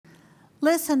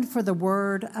Listen for the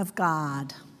word of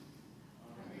God.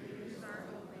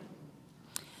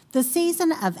 The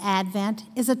season of Advent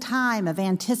is a time of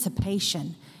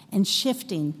anticipation and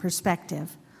shifting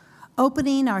perspective.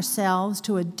 Opening ourselves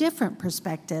to a different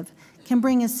perspective can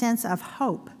bring a sense of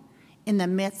hope in the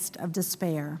midst of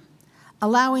despair.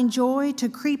 Allowing joy to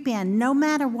creep in no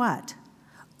matter what,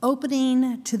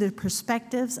 opening to the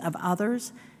perspectives of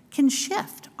others can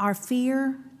shift our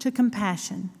fear to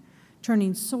compassion,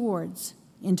 turning swords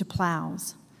into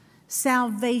plows.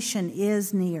 Salvation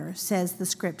is near, says the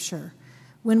scripture.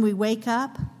 When we wake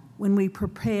up, when we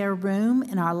prepare room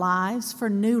in our lives for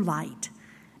new light,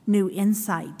 new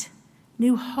insight,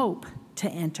 new hope to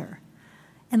enter.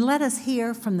 And let us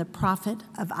hear from the prophet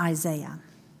of Isaiah.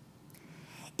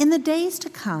 In the days to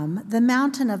come, the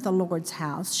mountain of the Lord's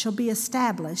house shall be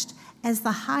established as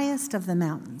the highest of the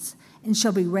mountains, and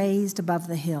shall be raised above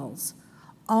the hills.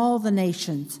 All the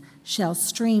nations shall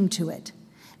stream to it.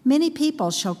 Many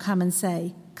people shall come and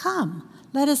say, "Come,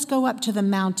 let us go up to the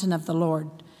mountain of the Lord,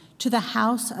 to the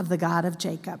house of the God of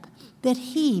Jacob, that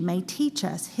he may teach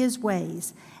us his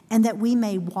ways, and that we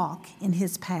may walk in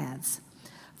his paths.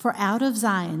 For out of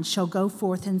Zion shall go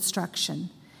forth instruction,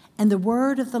 and the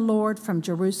word of the Lord from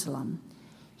Jerusalem.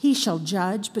 He shall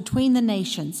judge between the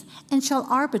nations, and shall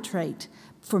arbitrate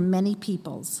for many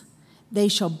peoples. They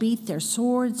shall beat their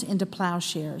swords into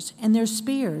plowshares, and their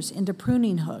spears into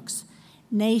pruning hooks.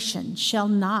 Nation shall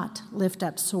not lift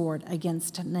up sword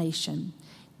against nation,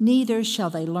 neither shall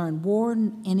they learn war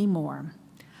any more.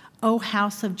 O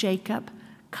house of Jacob,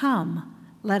 come,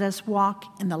 let us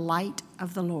walk in the light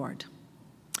of the Lord."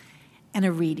 And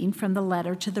a reading from the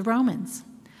letter to the Romans.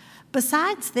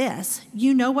 Besides this,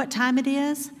 you know what time it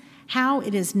is, how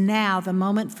it is now the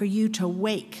moment for you to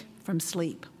wake from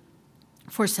sleep.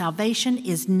 For salvation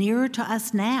is nearer to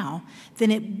us now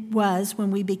than it was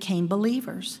when we became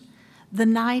believers. The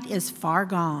night is far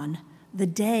gone, the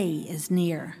day is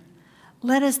near.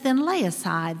 Let us then lay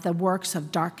aside the works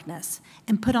of darkness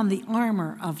and put on the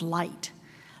armor of light.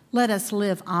 Let us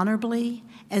live honorably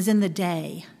as in the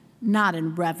day, not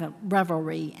in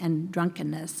revelry and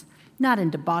drunkenness, not in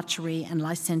debauchery and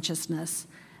licentiousness,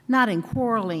 not in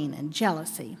quarreling and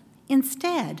jealousy.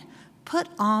 Instead, put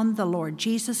on the Lord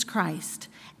Jesus Christ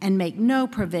and make no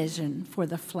provision for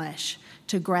the flesh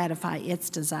to gratify its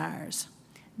desires.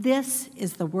 This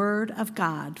is the word of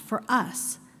God for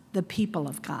us, the people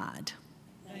of God.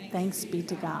 Thanks be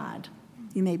to God.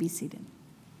 You may be seated.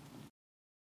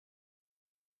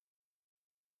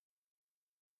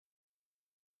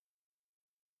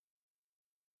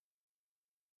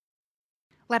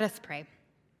 Let us pray.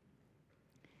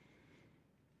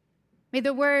 May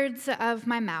the words of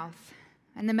my mouth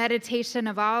and the meditation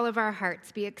of all of our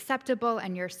hearts be acceptable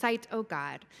in your sight, O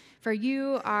God, for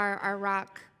you are our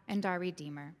rock and our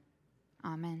Redeemer.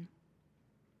 Amen.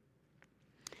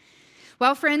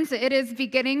 Well, friends, it is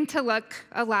beginning to look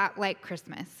a lot like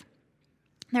Christmas.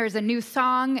 There's a new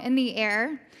song in the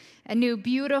air, a new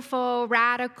beautiful,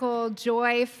 radical,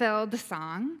 joy-filled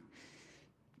song.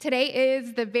 Today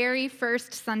is the very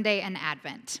first Sunday in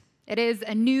Advent. It is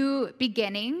a new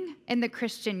beginning in the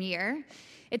Christian year.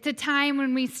 It's a time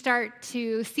when we start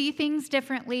to see things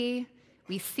differently,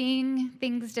 we sing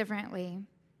things differently.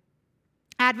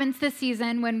 Advent's the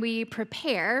season when we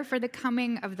prepare for the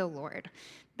coming of the Lord,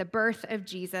 the birth of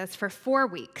Jesus. For 4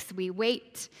 weeks, we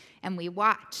wait and we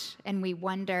watch and we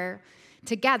wonder,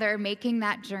 together making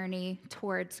that journey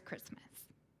towards Christmas.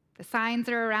 The signs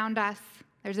are around us.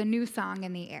 There's a new song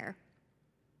in the air.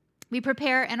 We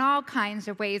prepare in all kinds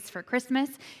of ways for Christmas,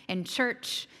 in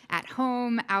church, at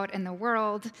home, out in the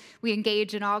world. We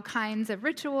engage in all kinds of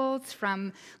rituals,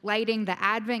 from lighting the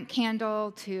Advent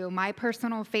candle to my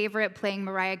personal favorite, playing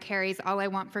Mariah Carey's All I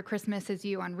Want for Christmas Is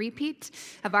You on repeat.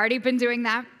 I've already been doing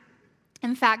that.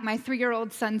 In fact, my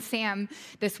 3-year-old son, Sam,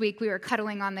 this week we were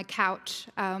cuddling on the couch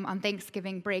on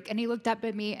Thanksgiving break, and he looked up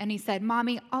at me and he said,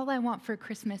 "Mommy, all I want for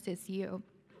Christmas is you."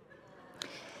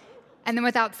 And then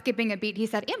without skipping a beat, he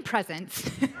said, "And presents."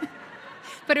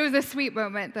 But it was a sweet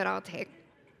moment that I'll take.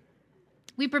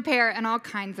 We prepare in all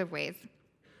kinds of ways.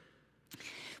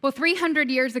 Well,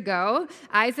 300 years ago,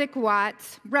 Isaac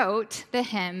Watts wrote the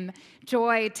hymn,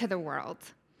 "Joy to the World."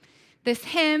 This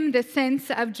hymn, the sense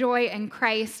of joy in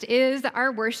Christ, is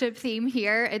our worship theme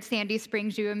here at Sandy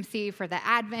Springs UMC for the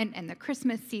Advent and the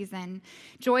Christmas season.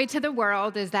 Joy to the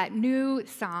World is that new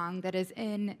song that is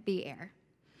in the air.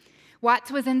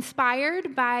 Watts was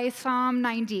inspired by Psalm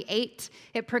 98.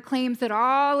 It proclaims that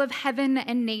all of heaven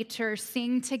and nature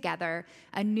sing together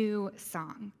a new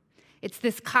song. It's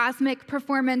this cosmic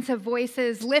performance of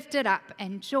voices lifted up,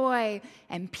 and joy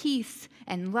and peace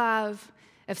and love,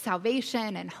 of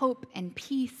salvation and hope and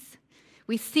peace.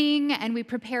 We sing and we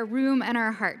prepare room in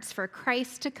our hearts for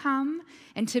Christ to come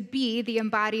and to be the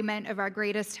embodiment of our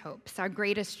greatest hopes, our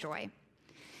greatest joy.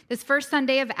 This first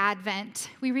Sunday of Advent,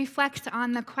 we reflect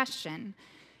on the question,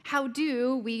 how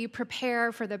do we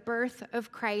prepare for the birth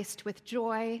of Christ with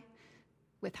joy,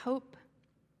 with hope?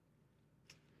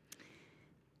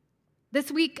 This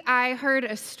week, I heard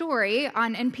a story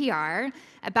on NPR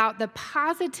about the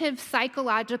positive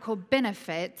psychological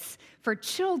benefits for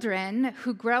children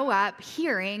who grow up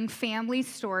hearing family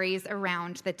stories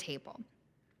around the table.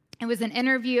 It was an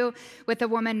interview with a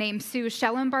woman named Sue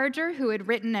Schellenbarger, who had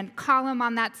written a column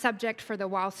on that subject for the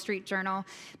Wall Street Journal,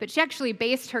 but she actually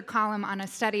based her column on a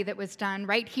study that was done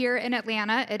right here in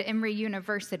Atlanta at Emory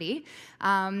University,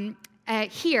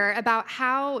 here about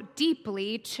how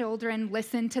deeply children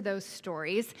listen to those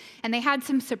stories, and they had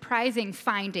some surprising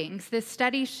findings. This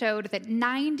study showed that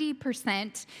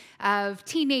 90% of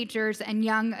teenagers and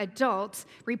young adults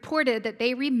reported that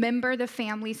they remember the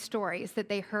family stories that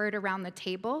they heard around the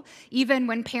table. Even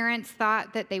when parents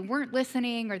thought that they weren't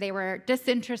listening or they were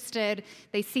disinterested,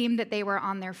 they seemed that they were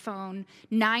on their phone.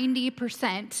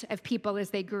 90% of people as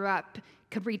they grew up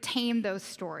could retain those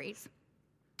stories.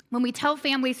 When we tell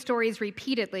family stories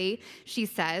repeatedly, she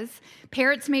says,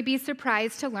 parents may be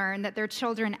surprised to learn that their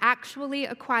children actually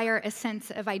acquire a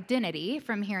sense of identity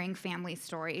from hearing family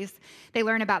stories. They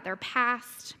learn about their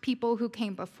past, people who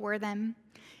came before them.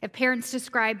 If parents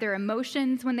describe their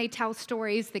emotions when they tell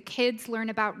stories, the kids learn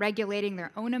about regulating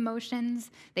their own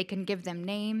emotions. They can give them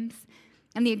names.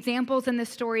 And the examples in the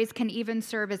stories can even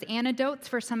serve as antidotes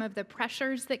for some of the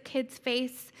pressures that kids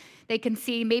face. They can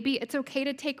see maybe it's okay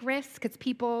to take risks because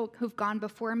people who've gone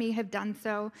before me have done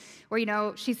so.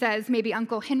 Or, she says maybe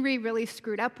Uncle Henry really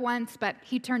screwed up once, but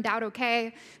he turned out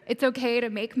okay. It's okay to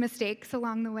make mistakes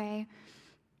along the way.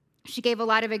 She gave a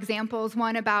lot of examples,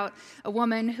 one about a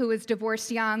woman who was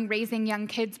divorced young, raising young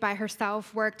kids by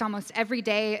herself, worked almost every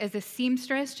day as a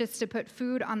seamstress just to put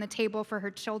food on the table for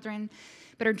her children.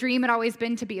 But her dream had always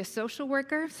been to be a social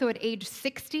worker, so at age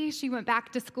 60, she went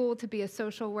back to school to be a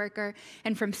social worker,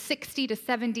 and from 60 to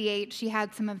 78, she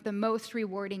had some of the most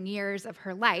rewarding years of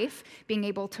her life being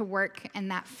able to work in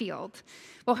that field.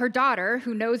 Well, her daughter,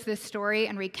 who knows this story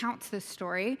and recounts this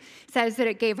story, says that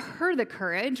it gave her the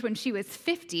courage when she was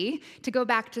 50 to go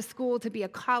back to school to be a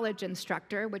college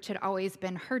instructor, which had always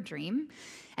been her dream.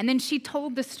 And then she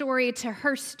told the story to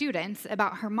her students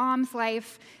about her mom's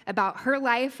life, about her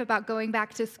life, about going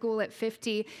back to school at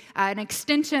 50, an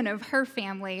extension of her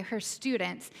family, her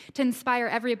students, to inspire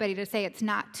everybody to say it's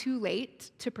not too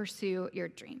late to pursue your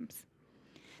dreams.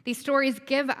 These stories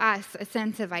give us a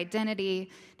sense of identity.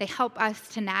 They help us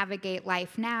to navigate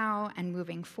life now and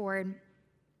moving forward.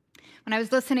 When I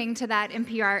was listening to that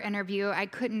NPR interview, I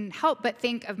couldn't help but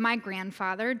think of my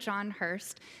grandfather, John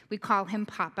Hurst. We call him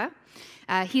Papa.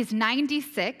 He's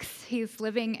 96. He's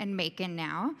living in Macon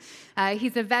now.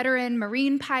 He's a veteran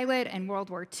Marine pilot in World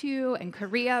War II and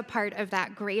Korea, part of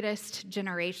that greatest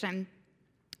generation.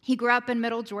 He grew up in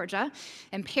Middle Georgia,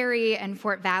 in Perry and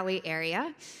Fort Valley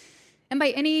area. And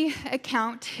by any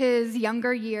account, his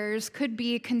younger years could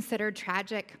be considered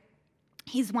tragic.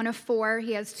 He's one of four.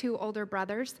 He has two older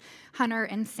brothers, Hunter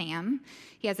and Sam.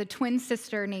 He has a twin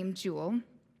sister named Jewel.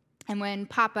 And when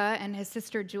Papa and his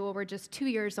sister Jewel were just 2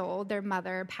 years old, their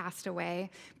mother passed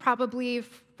away, probably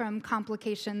from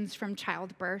complications from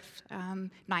childbirth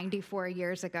 94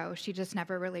 years ago. She just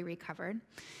never really recovered.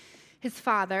 His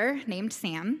father, named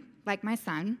Sam, like my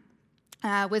son,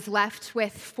 was left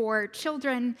with 4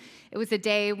 children. It was a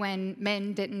day when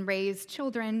men didn't raise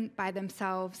children by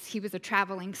themselves. He was a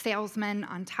traveling salesman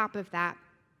on top of that.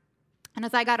 And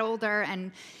as I got older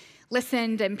and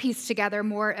listened and pieced together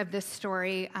more of this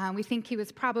story, we think he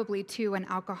was probably too an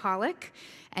alcoholic.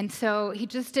 And so he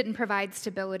just didn't provide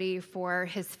stability for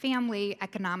his family,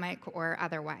 economic or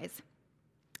otherwise.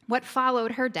 What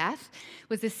followed her death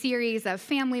was a series of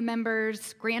family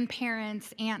members,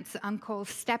 grandparents, aunts, uncles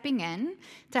stepping in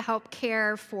to help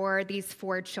care for these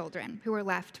 4 children who were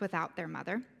left without their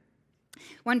mother.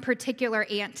 One particular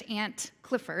Aunt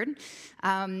Clifford,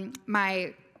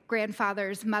 my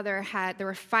grandfather's mother there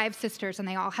were 5 sisters and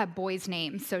they all had boys'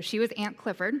 names, so she was Aunt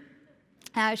Clifford.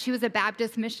 She was a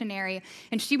Baptist missionary,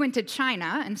 and she went to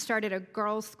China and started a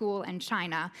girls' school in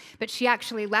China, but she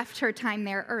actually left her time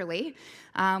there early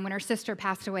when her sister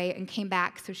passed away and came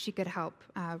back so she could help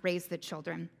raise the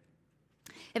children.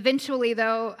 Eventually,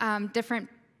 though, different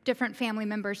family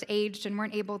members aged and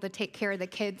weren't able to take care of the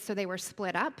kids, so they were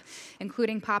split up,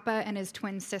 including Papa and his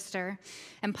twin sister.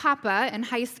 And Papa, in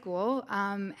high school,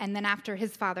 and then after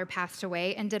his father passed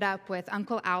away, ended up with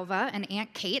Uncle Alva and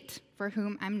Aunt Kate, for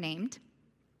whom I'm named.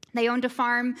 They owned a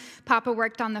farm. Papa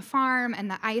worked on the farm and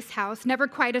the ice house. Never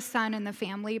quite a son in the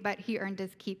family, but he earned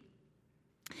his keep.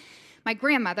 My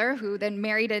grandmother, who then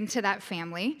married into that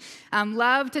family,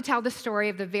 loved to tell the story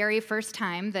of the very first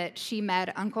time that she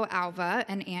met Uncle Alva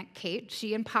and Aunt Kate.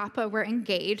 She and Papa were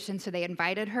engaged, and so they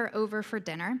invited her over for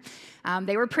dinner.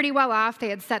 They were pretty well off. They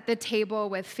had set the table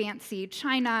with fancy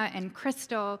china and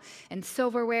crystal and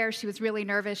silverware. She was really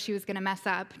nervous she was going to mess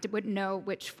up, wouldn't know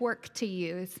which fork to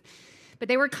use. But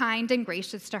they were kind and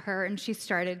gracious to her, and she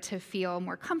started to feel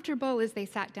more comfortable as they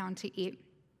sat down to eat.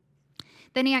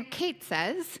 Then Aunt Kate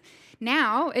says,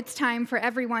 now it's time for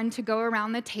everyone to go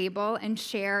around the table and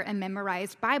share a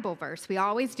memorized Bible verse. We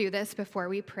always do this before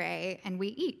we pray and we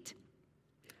eat.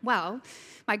 Well,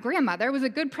 my grandmother was a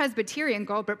good Presbyterian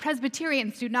girl, but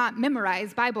Presbyterians do not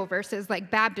memorize Bible verses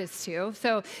like Baptists do,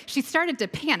 so she started to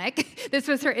panic. This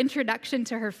was her introduction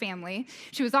to her family.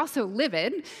 She was also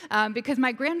livid because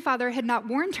my grandfather had not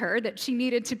warned her that she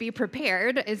needed to be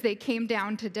prepared as they came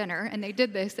down to dinner, and they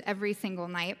did this every single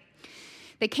night.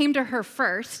 They came to her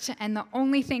first, and the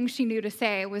only thing she knew to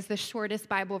say was the shortest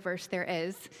Bible verse there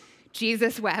is,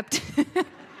 Jesus wept.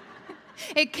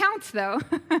 It counts, though.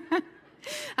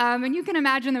 And you can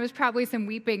imagine there was probably some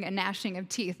weeping and gnashing of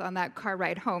teeth on that car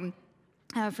ride home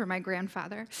for my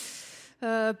grandfather.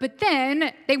 But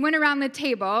then they went around the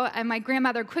table, and my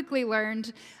grandmother quickly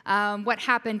learned what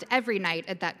happened every night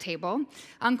at that table.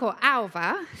 Uncle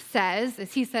Alva says,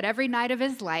 as he said every night of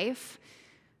his life,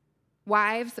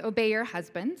 wives, obey your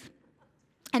husbands.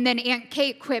 And then Aunt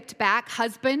Kate quipped back,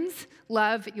 husbands,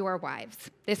 love your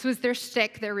wives. This was their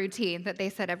shtick, their routine that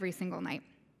they said every single night.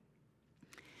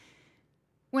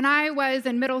 When I was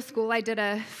in middle school, I did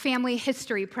a family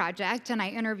history project, and I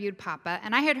interviewed Papa,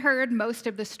 and I had heard most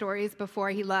of the stories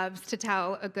before. He loves to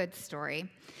tell a good story.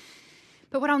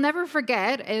 But what I'll never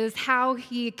forget is how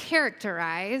he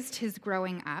characterized his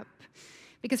growing up.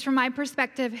 Because from my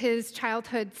perspective, his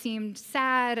childhood seemed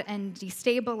sad and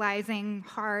destabilizing,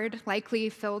 hard, likely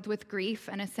filled with grief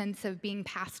and a sense of being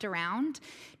passed around,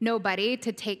 nobody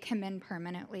to take him in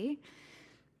permanently.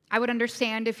 I would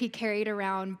understand if he carried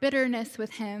around bitterness with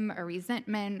him or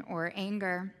resentment or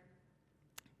anger.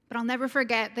 But I'll never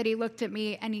forget that he looked at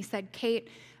me and he said, Kate,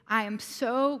 I am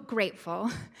so grateful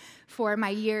for my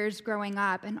years growing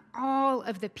up and all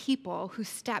of the people who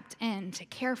stepped in to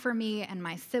care for me and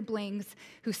my siblings,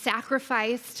 who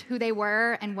sacrificed who they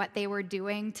were and what they were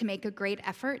doing to make a great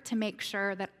effort to make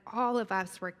sure that all of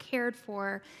us were cared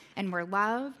for and were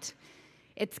loved.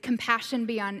 It's compassion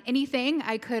beyond anything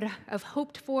I could have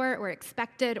hoped for or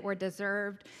expected or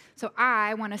deserved. So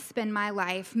I want to spend my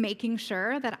life making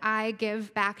sure that I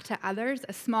give back to others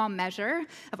a small measure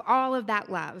of all of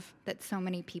that love that so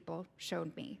many people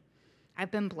showed me.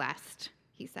 I've been blessed,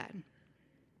 he said.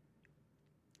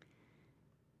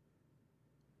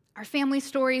 Our family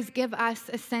stories give us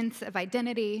a sense of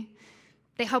identity.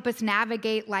 They help us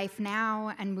navigate life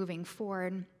now and moving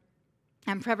forward.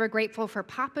 I'm forever grateful for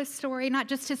Papa's story, not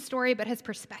just his story, but his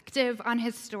perspective on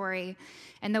his story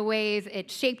and the ways it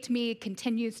shaped me,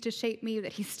 continues to shape me,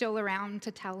 that he's still around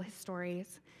to tell his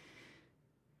stories.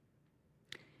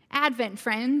 Advent,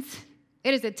 friends,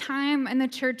 it is a time in the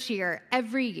church year,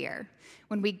 every year,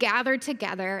 when we gather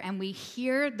together and we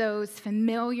hear those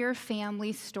familiar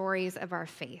family stories of our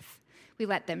faith. We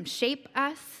let them shape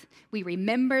us, we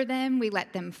remember them, we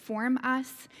let them form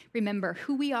us, remember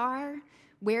who we are,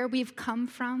 where we've come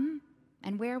from,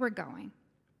 and where we're going.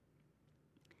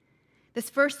 This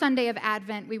first Sunday of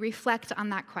Advent, we reflect on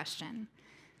that question.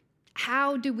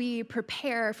 How do we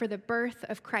prepare for the birth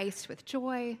of Christ with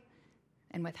joy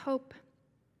and with hope?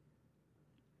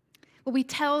 Well, we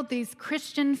tell these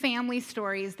Christian family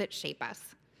stories that shape us.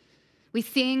 We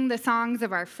sing the songs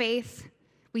of our faith.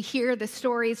 We hear the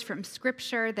stories from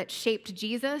Scripture that shaped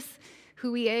Jesus,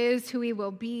 who he is, who he will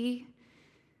be.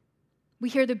 We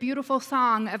hear the beautiful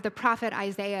song of the prophet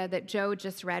Isaiah that Joe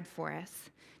just read for us,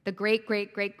 the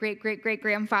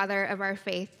great-great-great-great-great-great-grandfather of our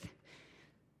faith,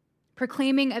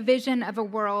 proclaiming a vision of a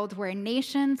world where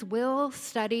nations will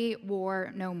study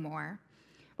war no more,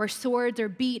 where swords are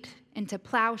beat into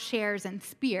plowshares and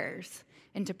spears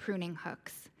into pruning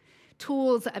hooks,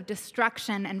 tools of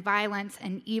destruction and violence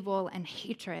and evil and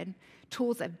hatred,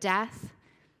 tools of death.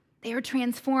 They are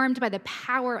transformed by the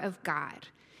power of God,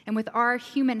 and with our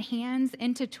human hands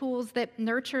into tools that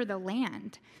nurture the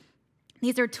land.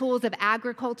 These are tools of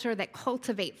agriculture that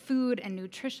cultivate food and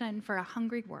nutrition for a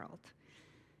hungry world.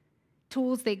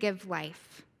 Tools that give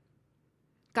life.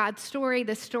 God's story,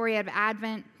 the story of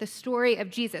Advent, the story of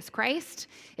Jesus Christ,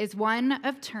 is one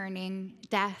of turning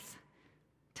death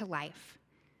to life.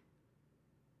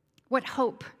 What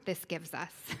hope this gives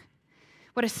us.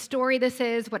 What a story this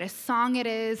is, what a song it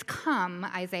is. Come,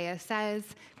 Isaiah says,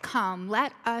 come,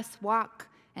 let us walk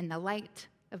in the light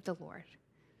of the Lord.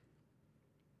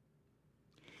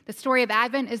 The story of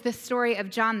Advent is the story of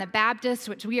John the Baptist,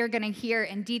 which we are going to hear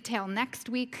in detail next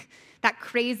week. That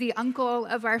crazy uncle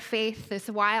of our faith, this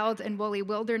wild and woolly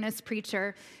wilderness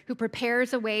preacher who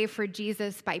prepares a way for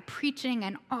Jesus by preaching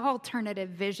an alternative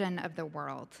vision of the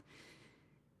world.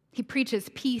 He preaches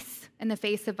peace in the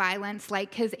face of violence,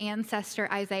 like his ancestor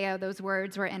Isaiah. Those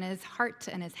words were in his heart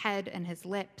and his head and his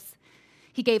lips.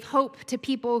 He gave hope to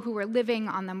people who were living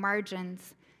on the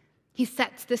margins. He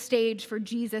sets the stage for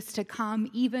Jesus to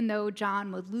come, even though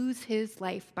John would lose his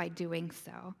life by doing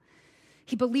so.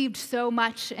 He believed so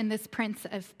much in this Prince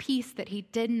of Peace that he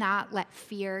did not let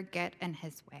fear get in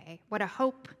his way. What a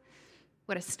hope,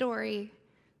 what a story,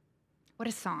 what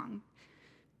a song.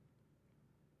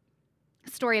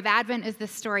 The story of Advent is the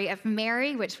story of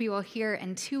Mary, which we will hear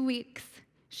in 2 weeks.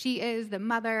 She is the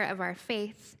mother of our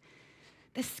faith,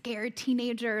 the scared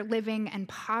teenager living in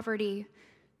poverty,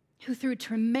 who through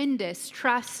tremendous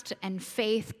trust and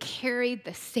faith carried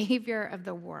the Savior of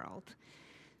the world.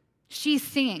 She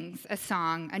sings a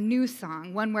song, a new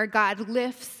song, one where God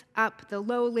lifts up the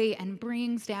lowly and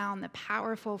brings down the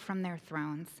powerful from their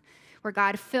thrones, where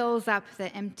God fills up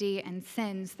the empty and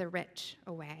sends the rich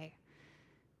away.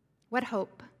 What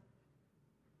hope,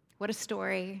 what a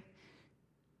story,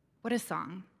 what a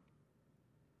song.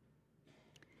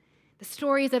 The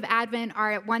stories of Advent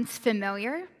are at once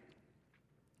familiar.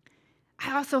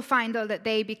 I also find, though, that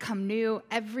they become new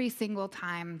every single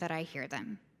time that I hear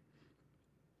them.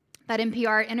 That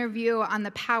NPR interview on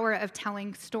the power of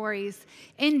telling stories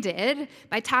ended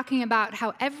by talking about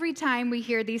how every time we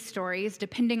hear these stories,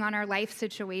 depending on our life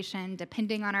situation,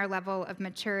 depending on our level of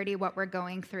maturity, what we're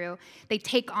going through, they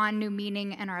take on new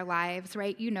meaning in our lives,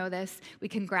 right? You know this. We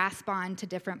can grasp on to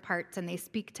different parts, and they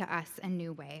speak to us in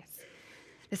new ways.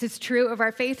 This is true of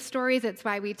our faith stories. It's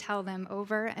why we tell them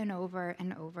over and over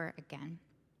and over again.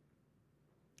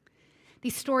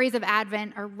 These stories of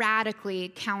Advent are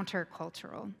radically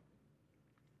countercultural.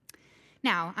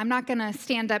 Now, I'm not going to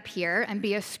stand up here and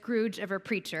be a Scrooge of a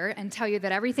preacher and tell you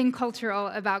that everything cultural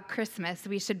about Christmas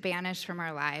we should banish from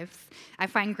our lives. I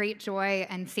find great joy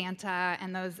in Santa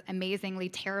and those amazingly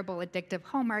terrible, addictive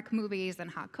Hallmark movies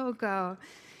and hot cocoa.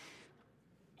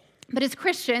 But as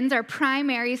Christians, our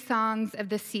primary songs of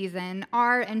the season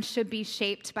are and should be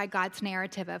shaped by God's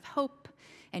narrative of hope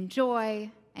and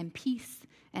joy and peace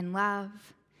and love.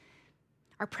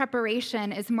 Our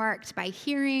preparation is marked by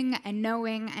hearing and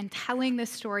knowing and telling the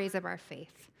stories of our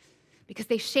faith, because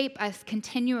they shape us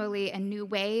continually in new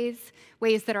ways,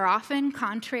 ways that are often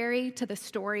contrary to the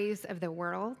stories of the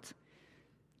world,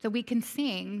 so we can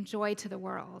sing joy to the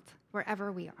world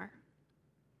wherever we are.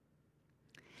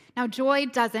 Now, joy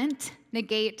doesn't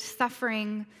negate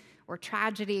suffering or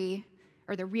tragedy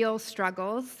or the real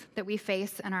struggles that we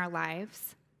face in our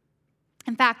lives.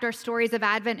 In fact, our stories of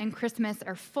Advent and Christmas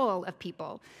are full of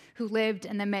people who lived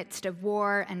in the midst of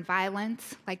war and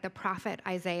violence, like the prophet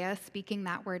Isaiah speaking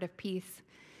that word of peace,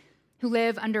 who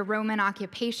live under Roman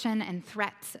occupation and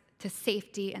threats to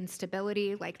safety and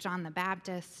stability, like John the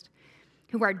Baptist,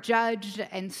 who are judged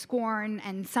and scorned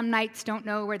and some nights don't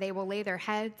know where they will lay their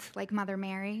heads, like Mother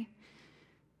Mary.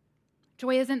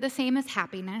 Joy isn't the same as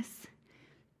happiness,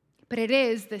 but it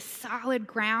is the solid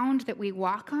ground that we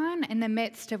walk on in the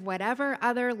midst of whatever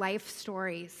other life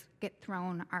stories get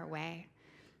thrown our way.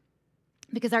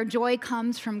 Because our joy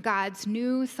comes from God's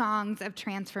new songs of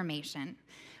transformation.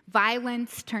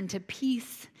 Violence turned to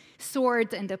peace,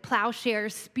 swords into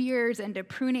plowshares, spears into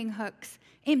pruning hooks,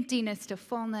 emptiness to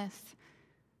fullness,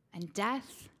 and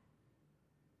death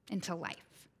into life.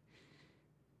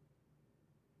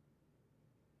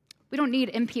 We don't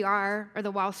need NPR or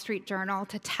the Wall Street Journal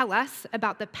to tell us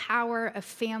about the power of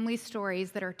family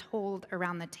stories that are told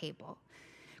around the table.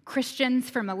 Christians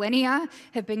for millennia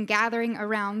have been gathering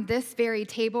around this very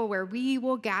table where we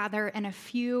will gather in a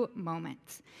few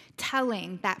moments,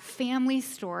 telling that family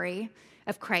story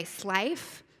of Christ's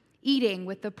life, eating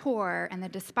with the poor and the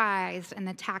despised and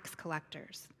the tax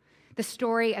collectors, the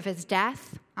story of his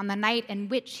death on the night in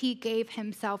which he gave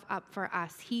himself up for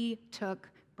us. He took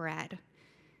bread.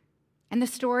 And the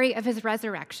story of his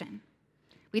resurrection.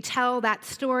 We tell that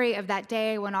story of that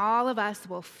day when all of us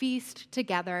will feast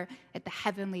together at the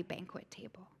heavenly banquet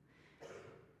table.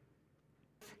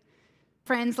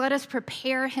 Friends, let us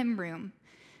prepare him room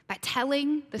by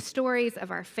telling the stories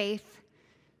of our faith,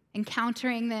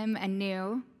 encountering them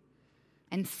anew,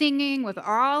 and singing with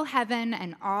all heaven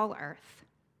and all earth,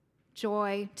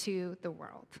 joy to the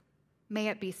world. May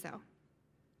it be so.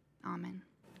 Amen.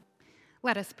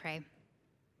 Let us pray.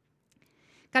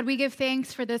 God, we give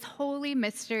thanks for this holy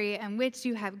mystery in which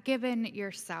you have given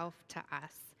yourself to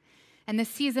us. In the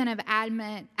season of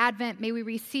Advent, may we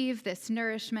receive this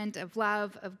nourishment of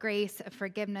love, of grace, of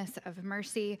forgiveness, of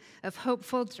mercy, of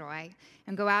hopeful joy,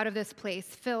 and go out of this place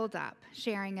filled up,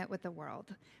 sharing it with the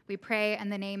world. We pray in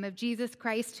the name of Jesus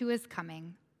Christ, who is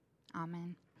coming.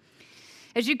 Amen.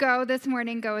 As you go this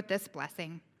morning, go with this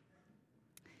blessing.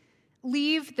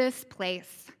 Leave this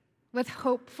place with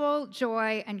hopeful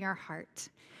joy in your heart,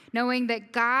 knowing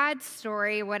that God's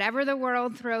story, whatever the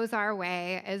world throws our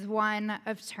way, is one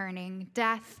of turning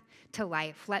death to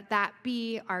life. Let that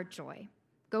be our joy.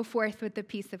 Go forth with the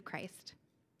peace of Christ.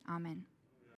 Amen.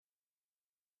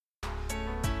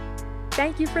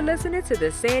 Thank you for listening to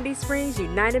the Sandy Springs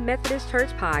United Methodist Church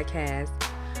podcast.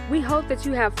 We hope that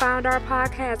you have found our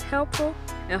podcast helpful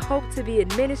and hope to be in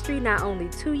ministry not only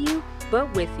to you,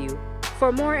 but with you.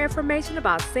 For more information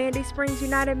about Sandy Springs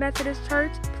United Methodist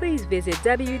Church, please visit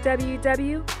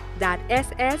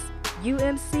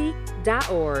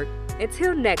www.ssumc.org.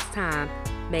 Until next time,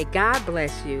 may God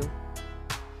bless you.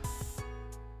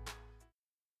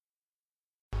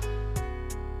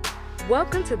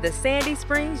 Welcome to the Sandy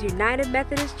Springs United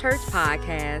Methodist Church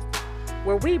podcast,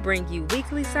 where we bring you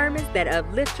weekly sermons that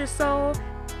uplift your soul,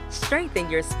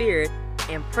 strengthen your spirit,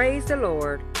 and praise the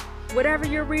Lord. Whatever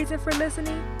your reason for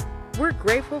listening, we're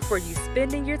grateful for you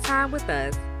spending your time with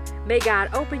us. May God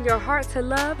open your heart to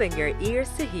love and your ears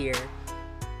to hear.